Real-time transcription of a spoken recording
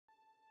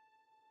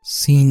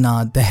सीना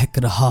दहक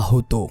रहा हो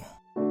तो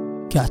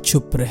क्या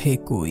चुप रहे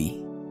कोई,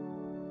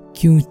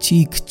 क्यों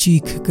चीख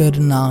चीख कर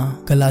ना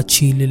गला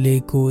छील ले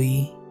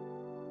कोई।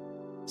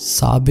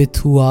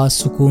 साबित हुआ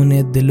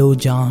सुकूने दिलो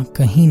जां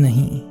कहीं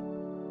नहीं,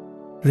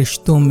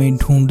 रिश्तों में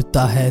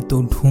ढूंढता है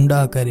तो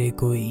ढूंढा करे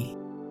कोई।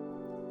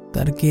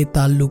 तरके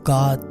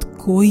ताल्लुकात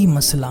कोई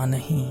मसला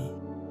नहीं,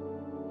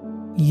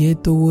 ये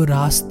तो वो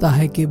रास्ता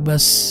है कि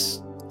बस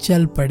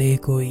चल पड़े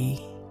कोई।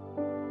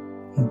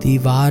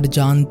 दीवार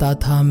जानता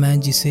था मैं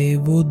जिसे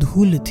वो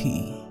धूल थी,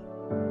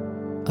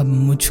 अब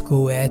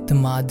मुझको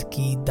एतमाद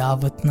की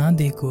दावत ना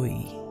दे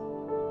कोई।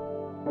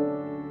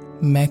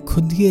 मैं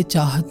खुद ये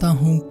चाहता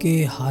हूँ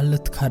कि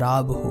हालत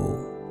खराब हो,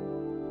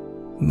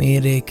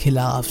 मेरे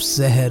खिलाफ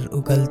जहर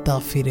उगलता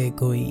फिरे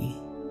कोई।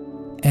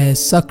 ऐ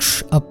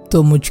शख्स अब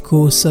तो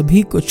मुझको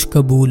सभी कुछ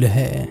कबूल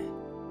है,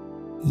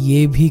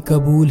 ये भी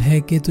कबूल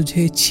है कि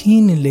तुझे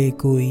छीन ले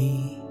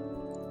कोई।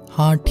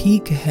 हाँ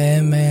ठीक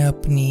है मैं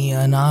अपनी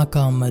अना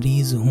का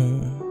मरीज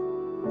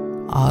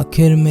हूँ,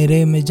 आखिर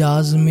मेरे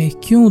मिजाज में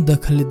क्यों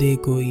दखल दे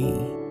कोई।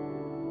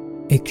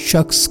 एक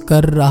शख्स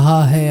कर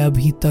रहा है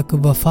अभी तक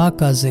वफा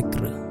का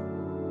जिक्र,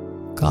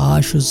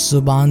 काश उस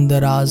जुबान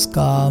दराज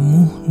का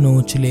मुंह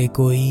नोच ले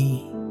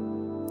कोई।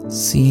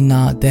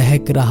 सीना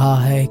दहक रहा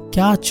है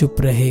क्या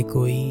चुप रहे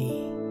कोई,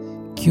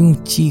 क्यों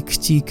चीख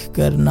चीख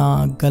करना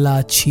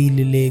गला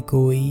छील ले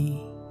कोई।